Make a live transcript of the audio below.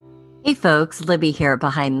Hey folks, Libby here at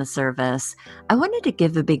Behind the Service. I wanted to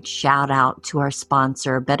give a big shout out to our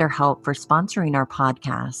sponsor, BetterHelp, for sponsoring our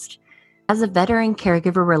podcast. As a veteran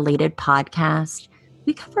caregiver related podcast,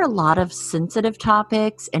 we cover a lot of sensitive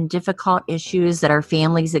topics and difficult issues that our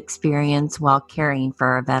families experience while caring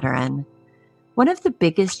for a veteran. One of the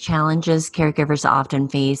biggest challenges caregivers often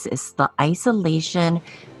face is the isolation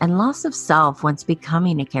and loss of self once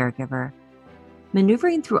becoming a caregiver.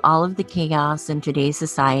 Maneuvering through all of the chaos in today's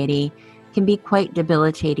society can be quite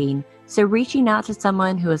debilitating, so reaching out to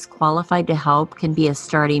someone who is qualified to help can be a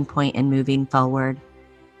starting point in moving forward.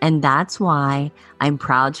 And that's why I'm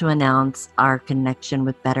proud to announce our connection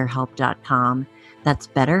with BetterHelp.com. That's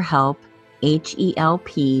BetterHelp,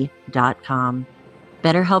 HELP.com.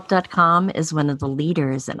 BetterHelp.com is one of the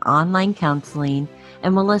leaders in online counseling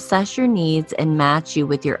and will assess your needs and match you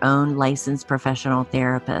with your own licensed professional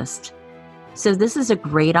therapist. So this is a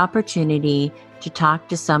great opportunity to talk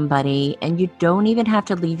to somebody, and you don't even have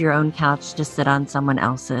to leave your own couch to sit on someone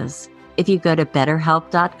else's. If you go to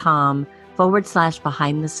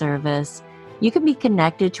betterhelp.com/behind the service, you can be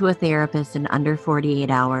connected to a therapist in under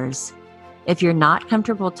 48 hours. If you're not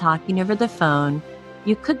comfortable talking over the phone,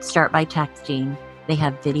 you could start by texting. They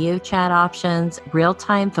have video chat options,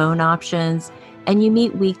 real-time phone options, and you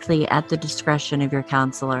meet weekly at the discretion of your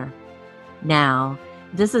counselor. Now,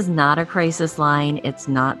 this is not a crisis line. It's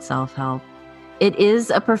not self-help. It is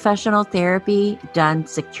a professional therapy done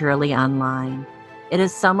securely online. It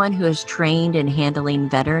is someone who is trained in handling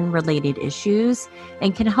veteran-related issues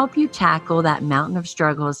and can help you tackle that mountain of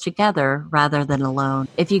struggles together rather than alone.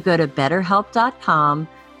 If you go to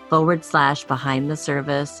betterhelp.com/behind the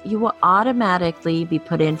service, you will automatically be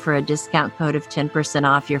put in for a discount code of 10%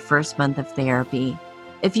 off your first month of therapy.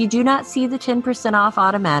 If you do not see the 10% off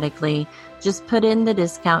automatically, just put in the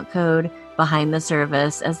discount code behind the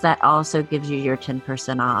service, as that also gives you your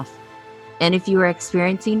 10% off. And if you are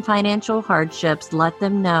experiencing financial hardships, let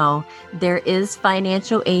them know there is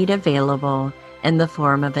financial aid available in the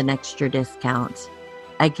form of an extra discount.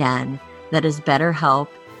 Again, that is BetterHelp,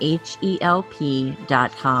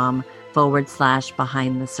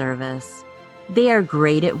 HELP.com/behind the service. They are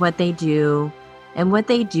great at what they do, and what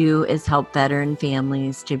they do is help veteran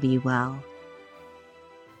families to be well.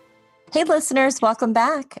 Hey, listeners, welcome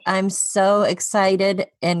back. I'm so excited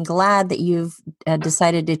and glad that you've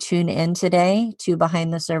decided to tune in today to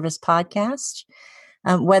Behind the Service podcast.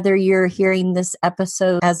 Whether you're hearing this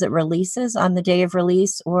episode as it releases on the day of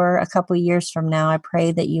release or a couple years from now, I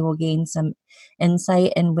pray that you will gain some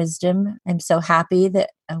insight and wisdom. I'm so happy that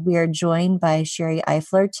we are joined by Sherry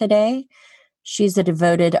Eifler today. She's a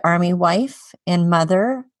devoted Army wife and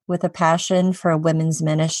mother with a passion for women's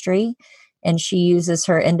ministry, and she uses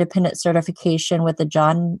her independent certification with the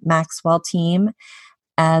John Maxwell team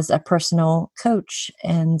as a personal coach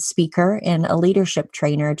and speaker and a leadership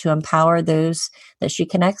trainer to empower those that she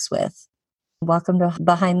connects with. Welcome to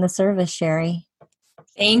Behind the Service, Sherry.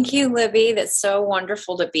 Thank you, Libby. That's so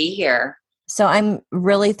wonderful to be here. So I'm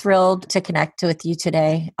really thrilled to connect with you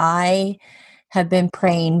today. I have been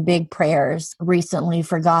praying big prayers recently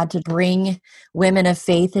for God to bring women of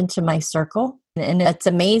faith into my circle. And it's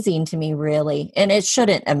amazing to me, really. And it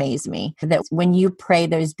shouldn't amaze me that when you pray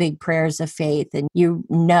those big prayers of faith and you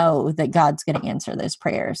know that God's going to answer those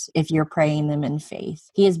prayers if you're praying them in faith.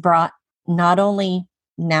 He has brought not only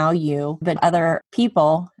now you, but other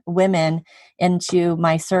people, women, into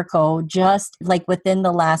my circle just like within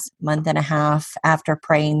the last month and a half after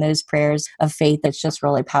praying those prayers of faith. It's just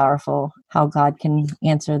really powerful how God can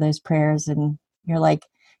answer those prayers. And you're like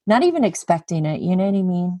not even expecting it. You know what I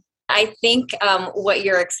mean? I think what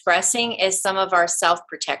you're expressing is some of our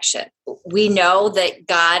self-protection. We know that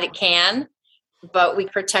God can, but we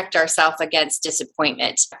protect ourselves against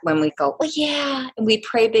disappointment when we go, well, yeah, and we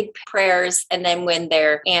pray big prayers. And then when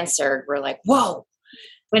they're answered, we're like, whoa.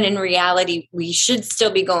 When in reality, we should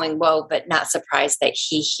still be going, whoa, but not surprised that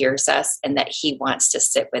He hears us and that He wants to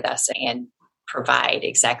sit with us and provide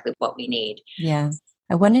exactly what we need. Yeah.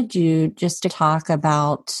 I wanted you just to talk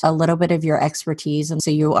about a little bit of your expertise. And so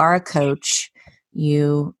you are a coach,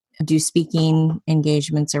 you do speaking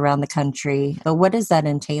engagements around the country, but what does that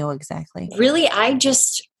entail exactly? Really, I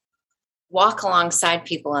just walk alongside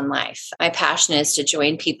people in life. My passion is to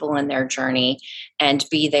join people in their journey and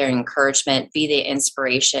be their encouragement, be the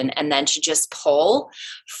inspiration, and then to just pull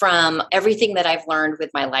from everything that I've learned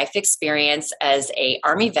with my life experience as a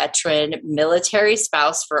Army veteran, military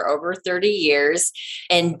spouse for over 30 years,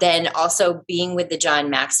 and then also being with the John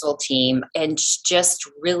Maxwell team and just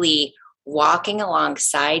really walking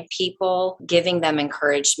alongside people, giving them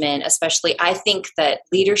encouragement. Especially, I think that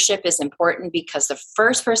leadership is important because the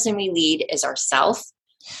first person we lead is ourselves.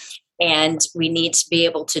 And we need to be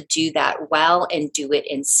able to do that well and do it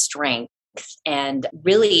in strength. And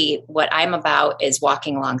really, what I'm about is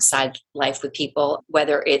walking alongside life with people,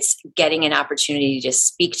 whether it's getting an opportunity to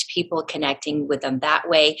speak to people, connecting with them that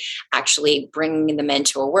way, actually bringing them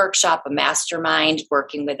into a workshop, a mastermind,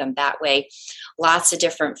 working with them that way. Lots of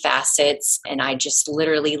different facets. And I just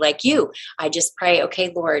literally, like you, I just pray,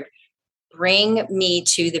 okay, Lord, bring me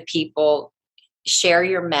to the people, share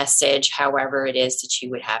your message, however it is that you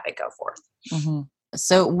would have it go forth. Mm-hmm.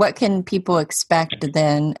 So what can people expect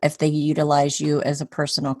then if they utilize you as a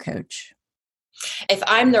personal coach? If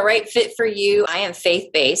I'm the right fit for you, I am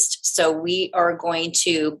faith-based. So we are going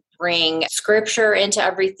to bring scripture into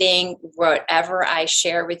everything. Whatever I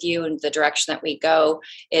share with you and the direction that we go,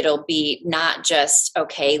 it'll be not just,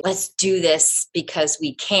 okay, let's do this because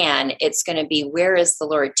we can. It's going to be, where is the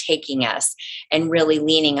Lord taking us? And really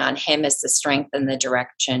leaning on Him as the strength and the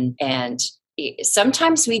direction. And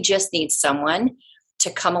sometimes we just need someone to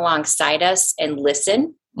come alongside us and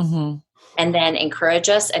listen, and then encourage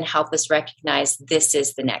us and help us recognize this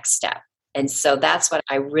is the next step. And so that's what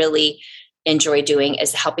I really enjoy doing,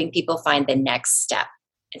 is helping people find the next step.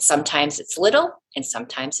 And sometimes it's little and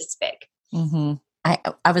sometimes it's big.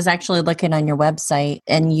 I was actually looking on your website,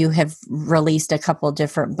 and you have released a couple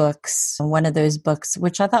different books. One of those books,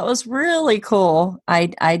 which I thought was really cool.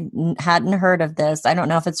 I hadn't heard of this. I don't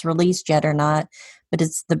know if it's released yet or not, but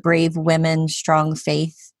it's the Brave Women, Strong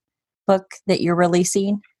Faith book that you're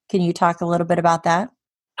releasing. Can you talk a little bit about that?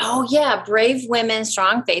 Oh, yeah. Brave Women,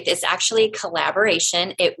 Strong Faith. It's actually a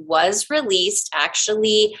collaboration. It was released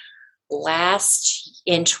actually last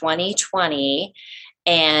in 2020.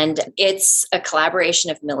 And it's a collaboration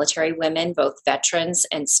of military women, both veterans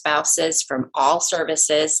and spouses from all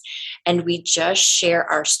services. And we just share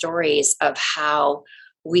our stories of how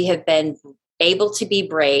we have been able to be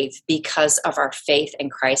brave because of our faith in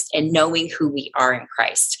Christ and knowing who we are in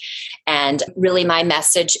Christ. And really my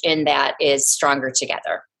message in that is stronger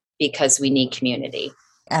together, because we need community.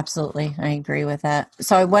 Absolutely. I agree with that.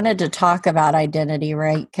 So I wanted to talk about identity,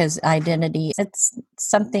 right? Because identity, it's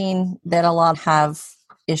something that a lot have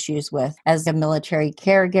issues with. As a military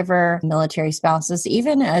caregiver, military spouses,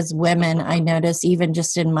 even as women, I notice even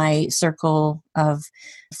just in my circle of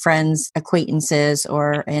friends, acquaintances,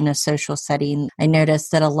 or in a social setting, I notice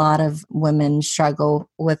that a lot of women struggle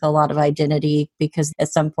with a lot of identity because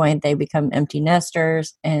at some point they become empty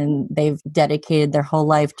nesters and they've dedicated their whole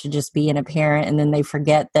life to just being a parent, and then they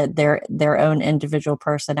forget that they're their own individual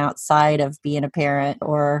person outside of being a parent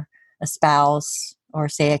or a spouse, or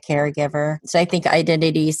say a caregiver. So I think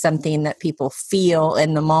identity is something that people feel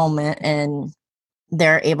in the moment, and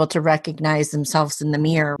they're able to recognize themselves in the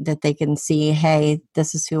mirror, that they can see, hey,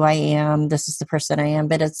 this is who I am. This is the person I am.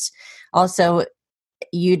 But it's also,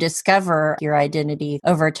 you discover your identity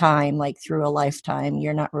over time, like through a lifetime.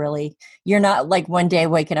 You're not like one day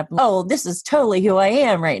waking up, oh, this is totally who I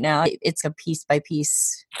am right now. It's a piece by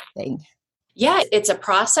piece thing. Yeah, it's a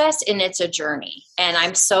process and it's a journey. And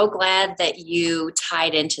I'm so glad that you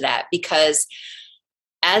tied into that, because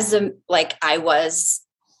I was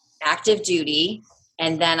active duty,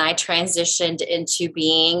 and then I transitioned into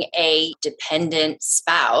being a dependent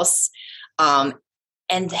spouse. And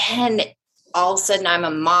then all of a sudden I'm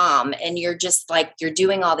a mom, and you're just like, you're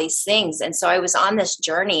doing all these things. And so I was on this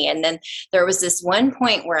journey. And then there was this one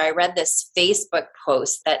point where I read this Facebook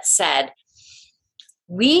post that said,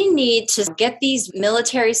 we need to get these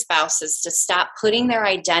military spouses to stop putting their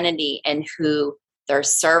identity in who their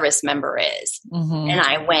service member is. And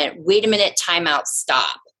I went, wait a minute, time out,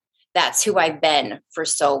 stop. That's who I've been for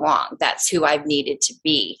so long. That's who I've needed to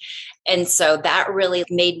be. And so that really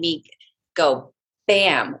made me go,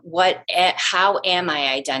 bam, how am I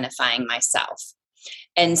identifying myself?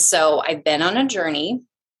 And so I've been on a journey,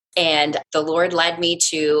 and the Lord led me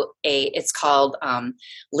to it's called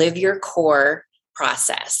Live Your Core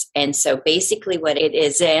process. And so basically what it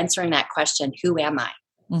is answering that question, who am I?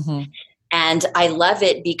 And I love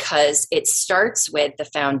it because it starts with the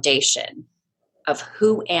foundation of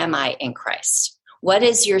who am I in Christ? What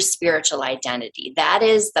is your spiritual identity? That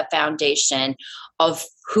is the foundation of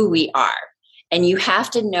who we are. And you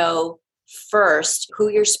have to know first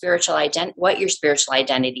what your spiritual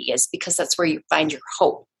identity is, because that's where you find your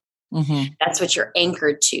hope. That's what you're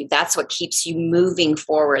anchored to. That's what keeps you moving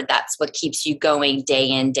forward. That's what keeps you going day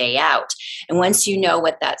in, day out. And once you know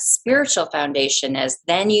what that spiritual foundation is,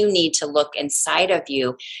 then you need to look inside of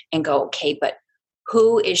you and go, okay, but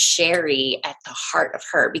who is Sherry at the heart of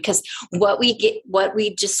her? Because what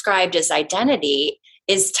we described as identity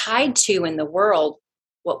is tied to, in the world,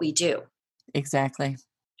 what we do. Exactly.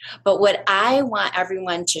 But what I want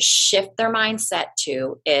everyone to shift their mindset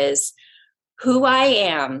to is who I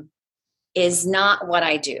am is not what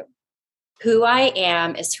I do. Who I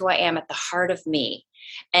am is who I am at the heart of me.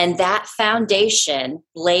 And that foundation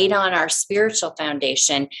laid on our spiritual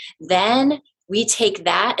foundation, then we take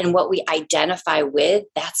that and what we identify with,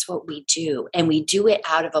 that's what we do. And we do it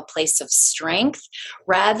out of a place of strength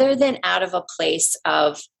rather than out of a place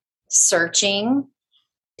of searching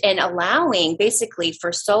and allowing. Basically,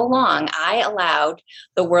 for so long, I allowed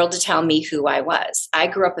the world to tell me who I was. I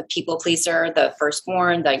grew up a people pleaser, the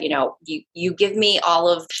firstborn, you give me all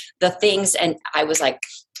of the things. And I was like,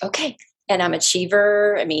 okay. And I'm an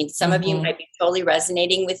achiever. I mean, some of you might be totally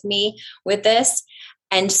resonating with me with this.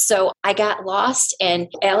 And so I got lost. And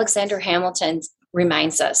Alexander Hamilton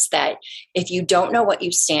reminds us that if you don't know what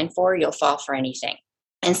you stand for, you'll fall for anything.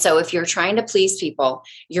 And so if you're trying to please people,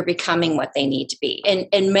 you're becoming what they need to be.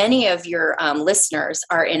 And many of your listeners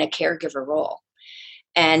are in a caregiver role.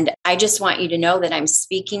 And I just want you to know that I'm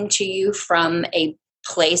speaking to you from a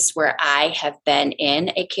place where I have been in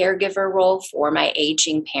a caregiver role for my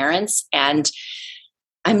aging parents. And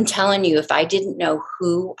I'm telling you, if I didn't know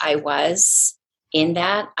who I was in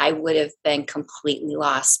that, I would have been completely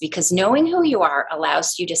lost, because knowing who you are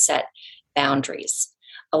allows you to set boundaries,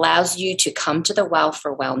 allows you to come to the well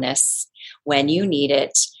for wellness when you need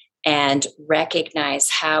it, and recognize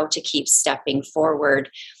how to keep stepping forward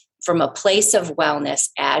from a place of wellness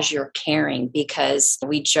as you're caring. Because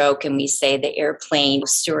we joke and we say the airplane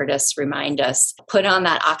stewardess remind us, put on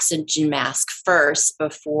that oxygen mask first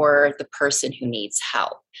before the person who needs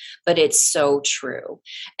help. But it's so true.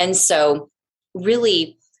 And so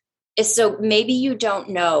really, so maybe you don't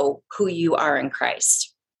know who you are in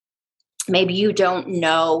Christ. Maybe you don't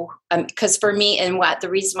know, because for me, and the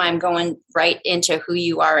reason why I'm going right into who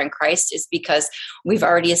you are in Christ is because we've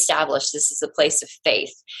already established this is a place of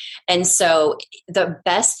faith. And so the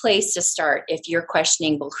best place to start, if you're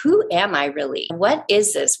questioning, well, who am I really? What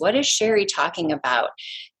is this? What is Sherry talking about?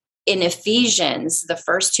 In Ephesians, the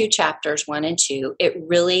first 2 chapters, 1 and 2, it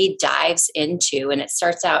really dives into, and it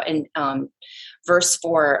starts out in verse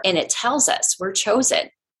 4, and it tells us we're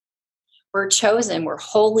chosen. We're chosen. We're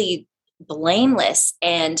holy, blameless,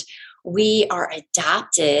 and we are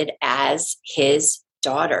adopted as his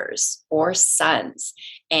daughters or sons.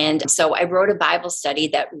 And so I wrote a Bible study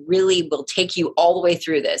that really will take you all the way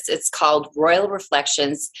through this. It's called Royal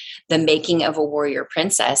Reflections, The Making of a Warrior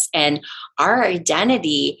Princess. And our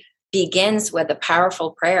identity begins with a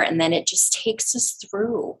powerful prayer, and then it just takes us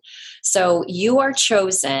through. So you are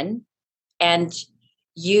chosen, and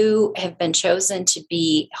you have been chosen to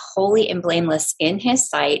be holy and blameless in his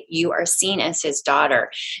sight. You are seen as his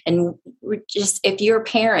daughter. And just, if you're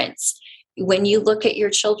parents, when you look at your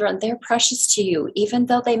children, they're precious to you, even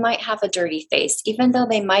though they might have a dirty face, even though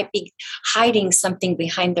they might be hiding something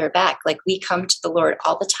behind their back. Like we come to the Lord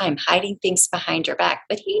all the time, hiding things behind your back,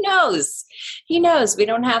 but he knows we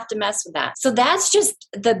don't have to mess with that. So that's just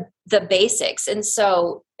the basics. And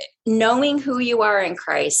so knowing who you are in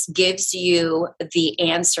Christ gives you the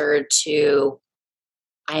answer to,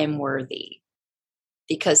 I am worthy.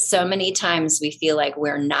 Because so many times we feel like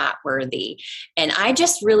we're not worthy. And I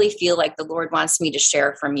just really feel like the Lord wants me to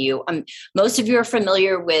share from you. Most of you are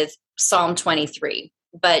familiar with Psalm 23,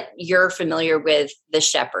 but you're familiar with the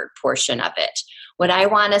shepherd portion of it. What I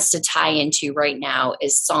want us to tie into right now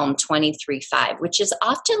is Psalm 23:5, which is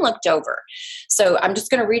often looked over. So I'm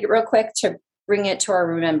just going to read it real quick to bring it to our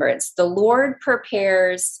remembrance. The Lord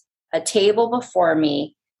prepares a table before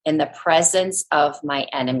me in the presence of my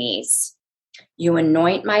enemies. You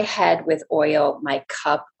anoint my head with oil, my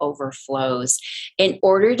cup overflows. In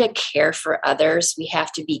order to care for others, we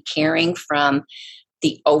have to be caring from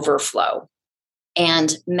the overflow.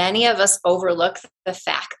 And many of us overlook the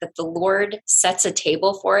fact that the Lord sets a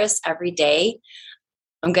table for us every day.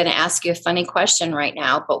 I'm going to ask you a funny question right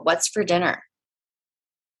now, but what's for dinner?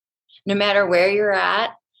 No matter where you're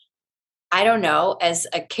at, I don't know, as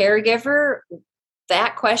a caregiver,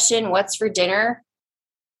 that question, what's for dinner,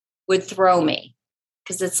 would throw me,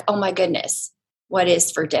 because it's, oh my goodness, what is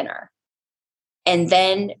for dinner? And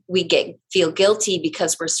then we feel guilty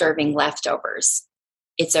because we're serving leftovers.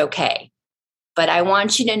 It's okay. But I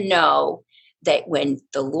want you to know that when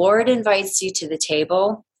the Lord invites you to the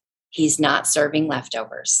table, he's not serving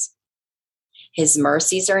leftovers. His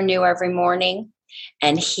mercies are new every morning,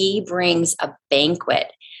 and he brings a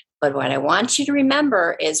banquet. But what I want you to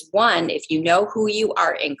remember is, one, if you know who you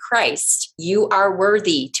are in Christ, you are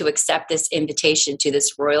worthy to accept this invitation to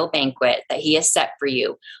this royal banquet that he has set for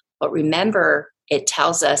you. But remember, it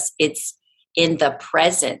tells us it's in the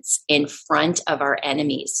presence, in front of our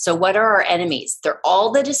enemies. So what are our enemies? They're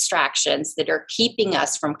all the distractions that are keeping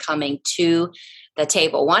us from coming to the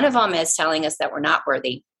table. One of them is telling us that we're not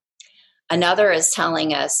worthy. Another is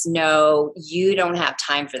telling us, no, you don't have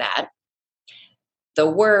time for that. The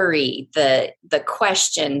worry, the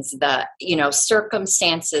questions, the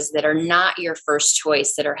circumstances that are not your first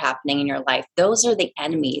choice that are happening in your life, those are the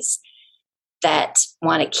enemies that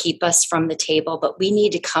want to keep us from the table. But we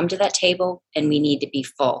need to come to that table and we need to be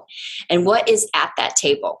full. And what is at that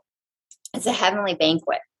table? It's a heavenly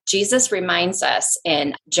banquet. Jesus reminds us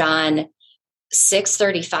in John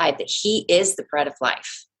 6:35 that he is the bread of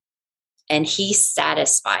life and he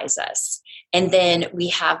satisfies us. And then we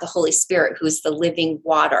have the Holy Spirit, who's the living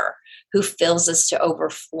water, who fills us to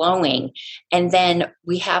overflowing. And then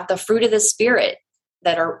we have the fruit of the Spirit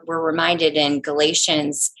that we're reminded in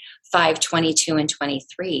Galatians 5:22 and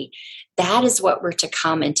 23. That is what we're to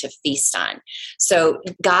come and to feast on. So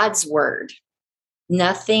God's word,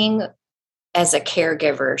 nothing as a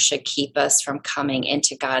caregiver should keep us from coming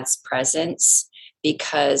into God's presence,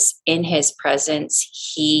 because in his presence,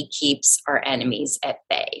 he keeps our enemies at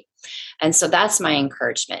bay. And so that's my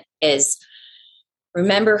encouragement is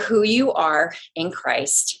remember who you are in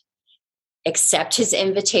Christ, accept his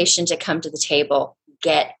invitation to come to the table,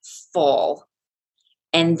 get full.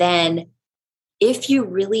 And then if you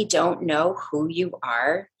really don't know who you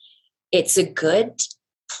are, it's a good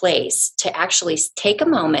place to actually take a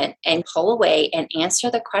moment and pull away and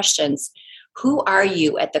answer the questions. Who are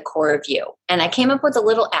you at the core of you? And I came up with a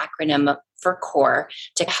little acronym for CORE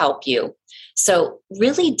to help you. So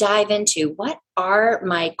really dive into what are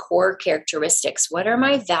my core characteristics? What are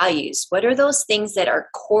my values? What are those things that are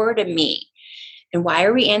core to me? And why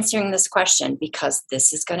are we answering this question? Because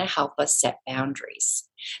this is going to help us set boundaries.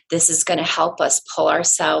 This is going to help us pull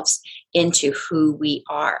ourselves into who we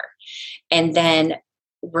are. And then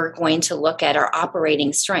we're going to look at our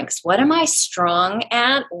operating strengths. What am I strong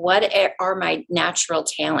at? What are my natural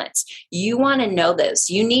talents? You want to know those.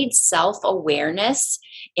 You need self-awareness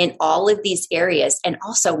in all of these areas. And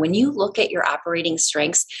also, when you look at your operating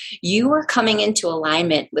strengths, you are coming into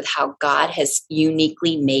alignment with how God has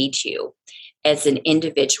uniquely made you as an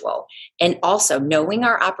individual. And also knowing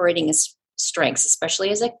our operating strengths,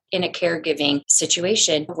 especially in a caregiving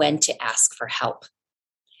situation, when to ask for help.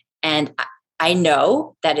 And I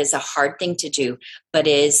know that is a hard thing to do, but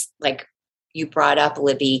is like you brought up,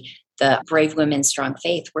 Libby, the Brave Women, Strong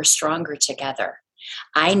Faith. We're stronger together.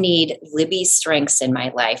 I need Libby's strengths in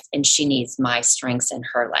my life, and she needs my strengths in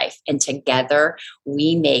her life. And together,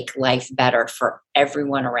 we make life better for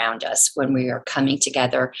everyone around us when we are coming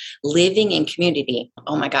together, living in community.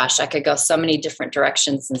 Oh my gosh, I could go so many different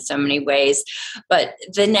directions in so many ways. But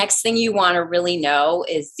the next thing you want to really know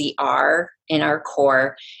is the R in our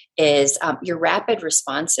core is your rapid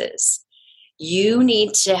responses. You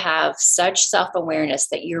need to have such self-awareness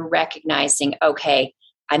that you're recognizing, okay,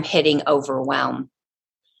 I'm hitting overwhelm.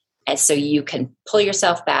 And so you can pull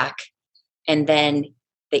yourself back. And then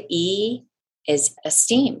the E is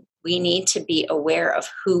esteem. We need to be aware of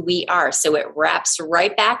who we are. So it wraps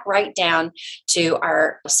right down to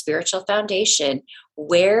our spiritual foundation.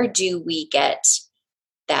 Where do we get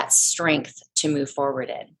that strength to move forward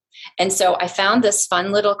in? And so I found this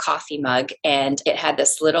fun little coffee mug, and it had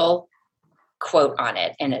this little quote on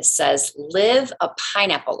it. And it says, live a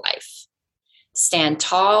pineapple life. Stand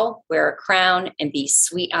tall, wear a crown, and be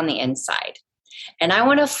sweet on the inside. And I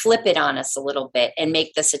want to flip it on us a little bit and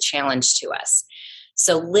make this a challenge to us.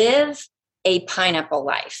 So live a pineapple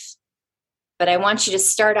life. But I want you to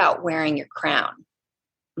start out wearing your crown,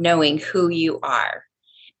 knowing who you are.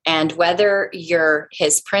 And whether you're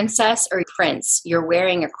his princess or prince, you're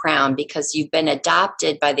wearing a crown because you've been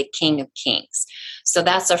adopted by the King of Kings. So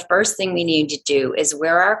that's the first thing we need to do is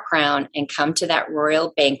wear our crown and come to that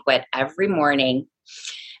royal banquet every morning.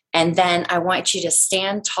 And then I want you to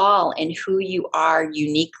stand tall in who you are,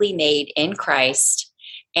 uniquely made in Christ,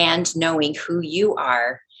 and knowing who you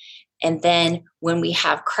are. And then when we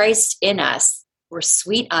have Christ in us, we're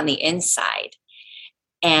sweet on the inside.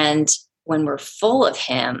 And when we're full of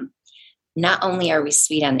him, not only are we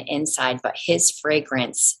sweet on the inside, but his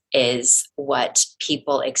fragrance is what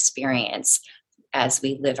people experience as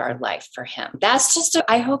we live our life for him.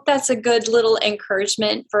 I hope that's a good little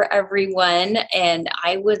encouragement for everyone. And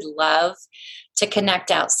I would love to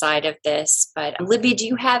connect outside of this. But Libby, do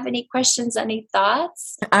you have any questions, any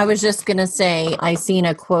thoughts? I was just going to say, I seen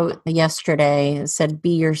a quote yesterday. It said,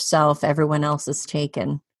 be yourself, everyone else is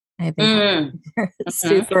taken. I think it's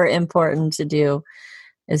super important to do.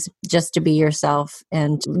 is just to be yourself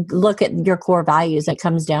and look at your core values. It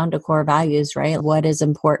comes down to core values, right? What is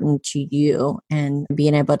important to you and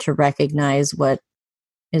being able to recognize what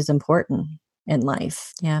is important in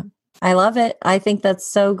life. Yeah. I love it. I think that's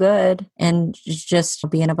so good. And just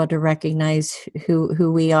being able to recognize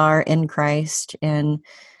who we are in Christ and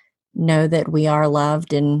know that we are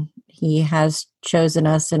loved and he has chosen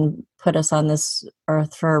us and put us on this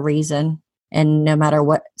earth for a reason. And no matter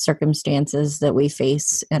what circumstances that we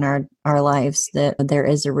face in our lives, that there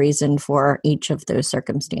is a reason for each of those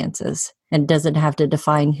circumstances. And it doesn't have to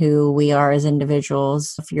define who we are as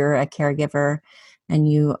individuals. If you're a caregiver and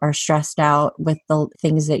you are stressed out with the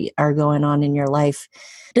things that are going on in your life,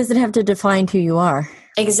 it doesn't have to define who you are.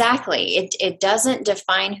 Exactly. It doesn't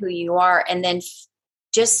define who you are. And then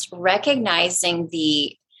just recognizing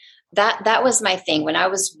that was my thing when I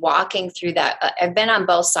was walking through that. I've been on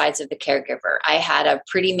both sides of the caregiver. I had a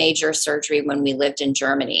pretty major surgery when we lived in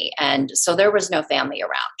Germany. And so there was no family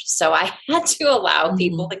around. So I had to allow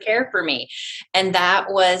people to care for me. And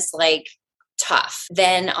that was like tough.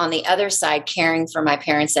 Then on the other side, caring for my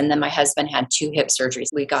parents. And then my husband had 2 hip surgeries.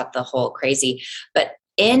 We got the whole crazy. But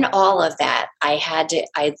in all of that,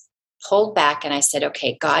 I pulled back and I said,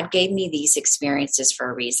 okay, God gave me these experiences for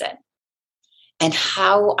a reason. And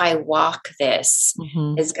how I walk this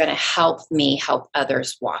is going to help me help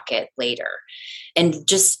others walk it later. And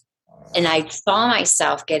I saw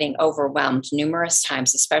myself getting overwhelmed numerous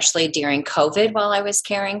times, especially during COVID while I was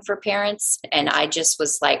caring for parents. And I just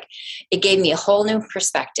was like, it gave me a whole new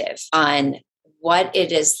perspective on what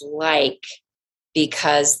it is like,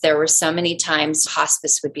 because there were so many times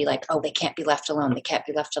hospice would be like, oh, they can't be left alone. They can't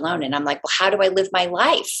be left alone. And I'm like, well, how do I live my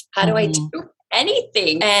life? How do I do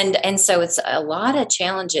anything? And so it's a lot of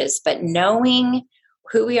challenges, but knowing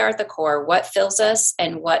who we are at the core, what fills us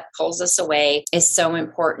and what pulls us away is so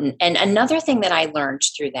important. And another thing that I learned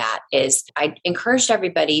through that is I encouraged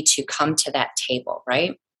everybody to come to that table,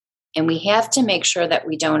 right? And we have to make sure that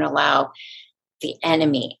we don't allow the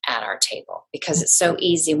enemy at our table, because it's so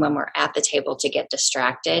easy when we're at the table to get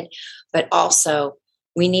distracted. But also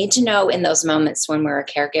we need to know in those moments when we're a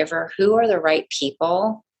caregiver, who are the right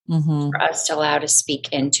people for us to allow to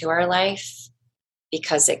speak into our life,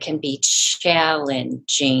 because it can be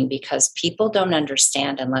challenging because people don't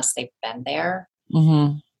understand unless they've been there.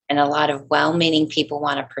 And a lot of well-meaning people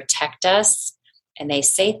want to protect us, and they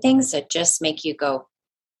say things that just make you go,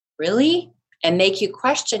 really? And make you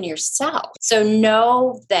question yourself. So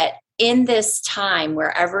know that in this time,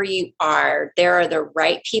 wherever you are, there are the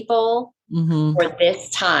right people for this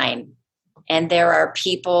time. And there are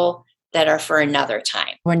people that are for another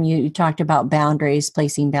time. When you talked about boundaries,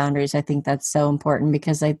 placing boundaries, I think that's so important,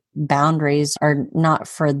 because boundaries are not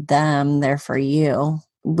for them, they're for you.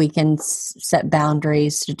 We can set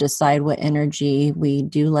boundaries to decide what energy we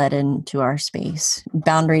do let into our space.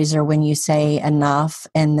 Boundaries are when you say enough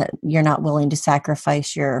and that you're not willing to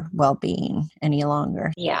sacrifice your well-being any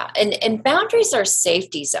longer. Yeah. And boundaries are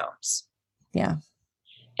safety zones. Yeah.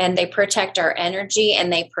 And they protect our energy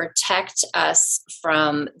and they protect us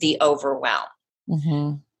from the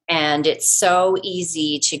overwhelm. And it's so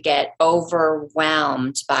easy to get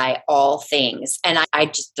overwhelmed by all things. And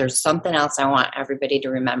there's something else I want everybody to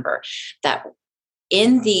remember, that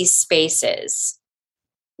in these spaces,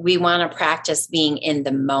 we want to practice being in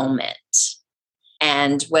the moment.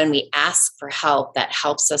 And when we ask for help, that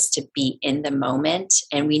helps us to be in the moment.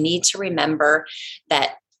 And we need to remember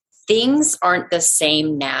that things aren't the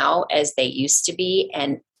same now as they used to be.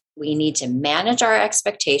 And we need to manage our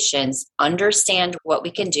expectations, understand what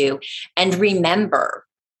we can do, and remember,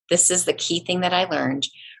 this is the key thing that I learned,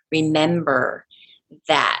 remember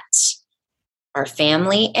that our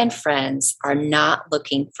family and friends are not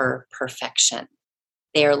looking for perfection.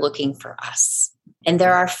 They are looking for us. And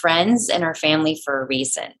there are friends and our family for a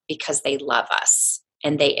reason, because they love us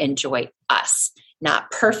and they enjoy us,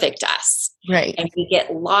 not perfect us. Right. And we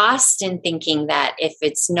get lost in thinking that if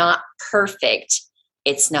it's not perfect,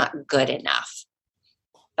 it's not good enough.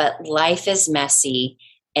 But life is messy,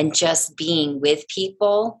 and just being with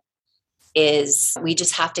people we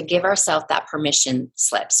just have to give ourselves that permission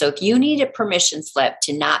slip. So if you need a permission slip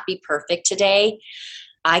to not be perfect today,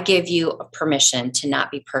 I give you a permission to not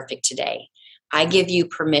be perfect today. I give you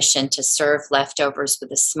permission to serve leftovers with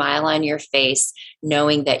a smile on your face,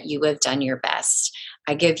 knowing that you have done your best.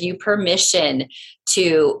 I give you permission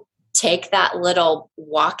to take that little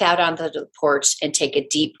walk out onto the porch and take a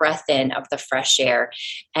deep breath in of the fresh air.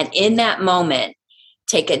 And in that moment,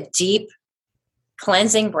 take a deep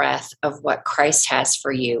cleansing breath of what Christ has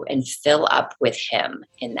for you and fill up with him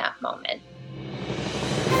in that moment.